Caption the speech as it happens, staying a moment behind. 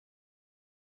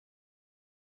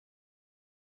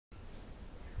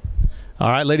All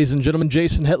right, ladies and gentlemen,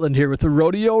 Jason Hetland here with the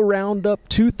Rodeo Round Up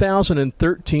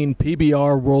 2013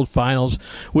 PBR World Finals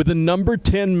with the number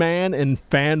 10 man and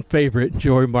fan favorite,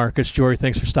 Jory Markiss. Jory,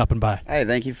 thanks for stopping by. Hey,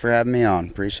 thank you for having me on.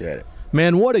 Appreciate it.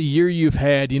 Man, what a year you've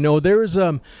had. You know, there was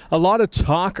a lot of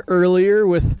talk earlier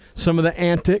with some of the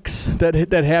antics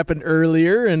that happened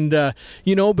earlier, and,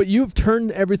 but you've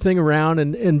turned everything around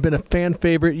and been a fan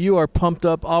favorite. You are pumped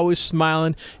up, always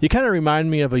smiling. You kind of remind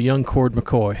me of a young Cord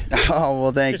McCoy. Oh,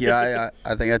 well, thank you. I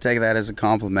think I take that as a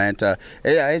compliment.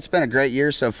 It's been a great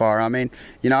year so far. I mean,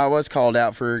 I was called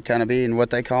out for kind of being what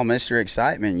they call Mr.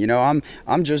 Excitement.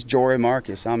 I'm just Jory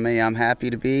Markiss. I'm me. I'm happy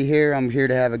to be here. I'm here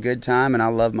to have a good time, and I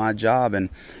love my job.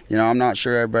 And I'm not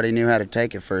sure everybody knew how to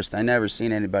take it first. I never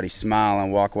seen anybody smile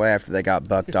and walk away after they got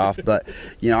bucked off, but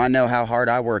I know how hard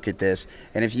I work at this,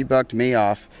 and if you bucked me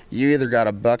off, you either got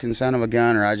a bucking son of a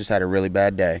gun or I just had a really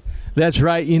bad day. That's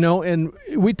right, and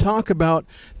we talk about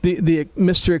the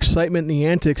Mr. Excitement and the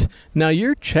antics. Now,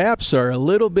 your chaps are a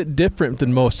little bit different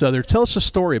than most others. Tell us a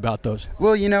story about those.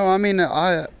 Well,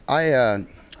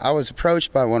 I was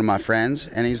approached by one of my friends,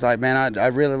 and he's like, man,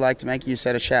 I'd really like to make you a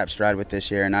set of chaps to ride with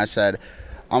this year. And I said,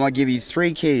 I'm going to give you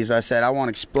 3 keys. I said, I want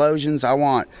explosions. I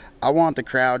want the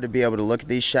crowd to be able to look at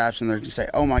these chaps and they're going to say,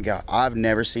 oh, my God, I've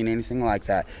never seen anything like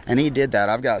that. And he did that.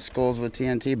 I've got skulls with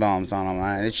TNT bombs on them,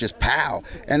 and it's just pow.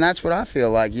 And that's what I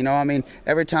feel like.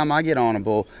 Every time I get on a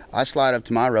bull, I slide up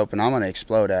to my rope, and I'm going to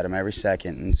explode at him every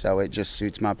second. And so it just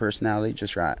suits my personality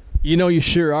just right. You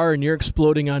sure are, and you're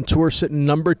exploding on tour, sitting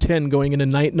number 10 going into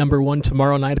night number 1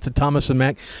 tomorrow night at the Thomas &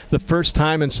 Mack. The first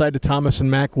time inside the Thomas &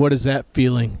 Mack, what is that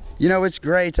feeling? It's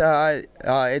great.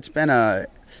 It's been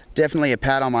definitely a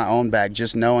pat on my own back,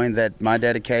 just knowing that my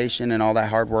dedication and all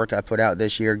that hard work I put out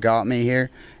this year got me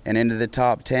here and into the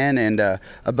top 10. And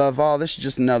above all, this is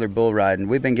just another bull ride. And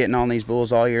we've been getting on these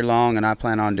bulls all year long, and I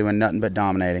plan on doing nothing but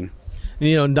dominating.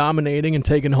 Dominating and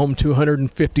taking home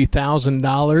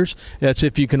 $250,000. That's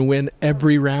if you can win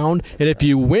every round. And if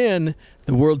you win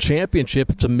the World Championship,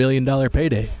 it's $1 million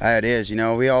payday. It is.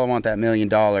 We all want that $1 million,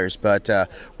 but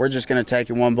we're just going to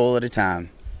take it one bull at a time.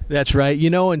 That's right.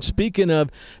 And speaking of,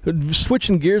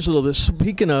 switching gears a little bit,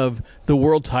 speaking of the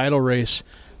world title race,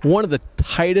 one of the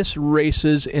tightest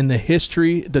races in the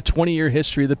 20-year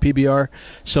history of the PBR,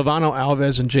 Silvano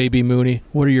Alves and J.B. Mooney.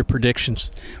 What are your predictions?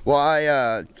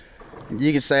 Well,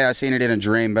 you could say I seen it in a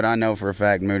dream, but I know for a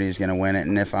fact Moody's going to win it.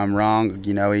 And if I'm wrong,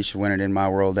 he should win it in my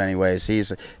world anyways. He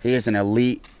is an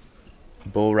elite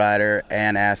bull rider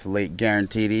and athlete,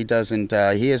 guaranteed. He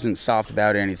isn't soft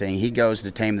about anything. He goes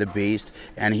to tame the beast,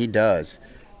 and he does.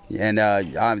 And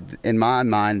in my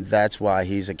mind, that's why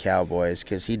he's a cowboy, is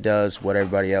because he does what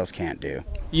everybody else can't do.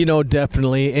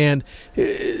 Definitely. And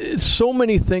so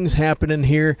many things happening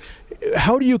here.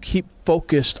 How do you keep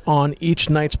focused on each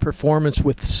night's performance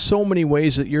with so many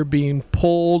ways that you're being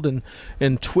pulled and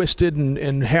twisted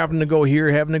and having to go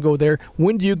here, having to go there?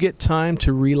 When do you get time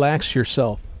to relax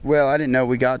yourself? Well, I didn't know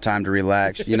we got time to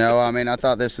relax. I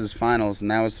thought this was finals, and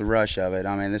that was the rush of it.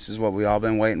 This is what we all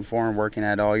been waiting for and working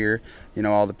at all year.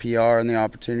 All the PR and the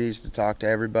opportunities to talk to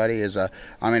everybody is,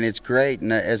 it's great.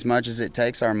 And as much as it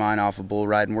takes our mind off of bull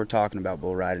riding, we're talking about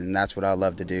bull riding, and that's what I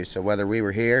love to do. So whether we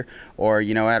were here or,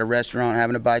 at a restaurant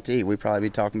having a bite to eat, we'd probably be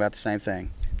talking about the same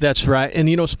thing. That's right. And,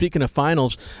 speaking of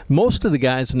finals, most of the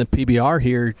guys in the PBR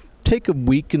here take a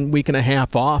week and a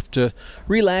half off to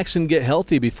relax and get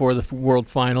healthy before the World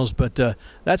Finals, but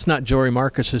that's not Jory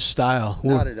Markiss's style.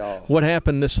 Not at all. What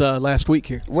happened this last week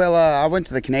here? Well, I went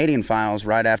to the Canadian Finals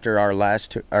right after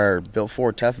our Built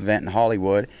Ford Tough event in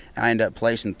Hollywood. I ended up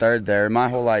placing 3rd there. My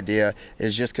whole idea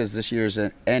is just because this year's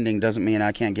ending doesn't mean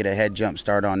I can't get a head jump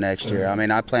start on next year.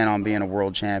 I plan on being a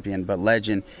world champion, but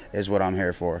legend is what I'm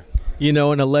here for. And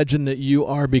a legend that you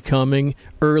are becoming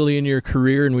early in your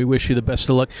career, and we wish you the best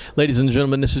of luck. Ladies and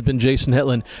gentlemen, this has been Jason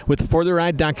Hetland with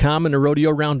ForTheRide.com and the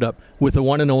Rodeo Roundup with the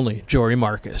one and only Jory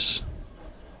Markiss.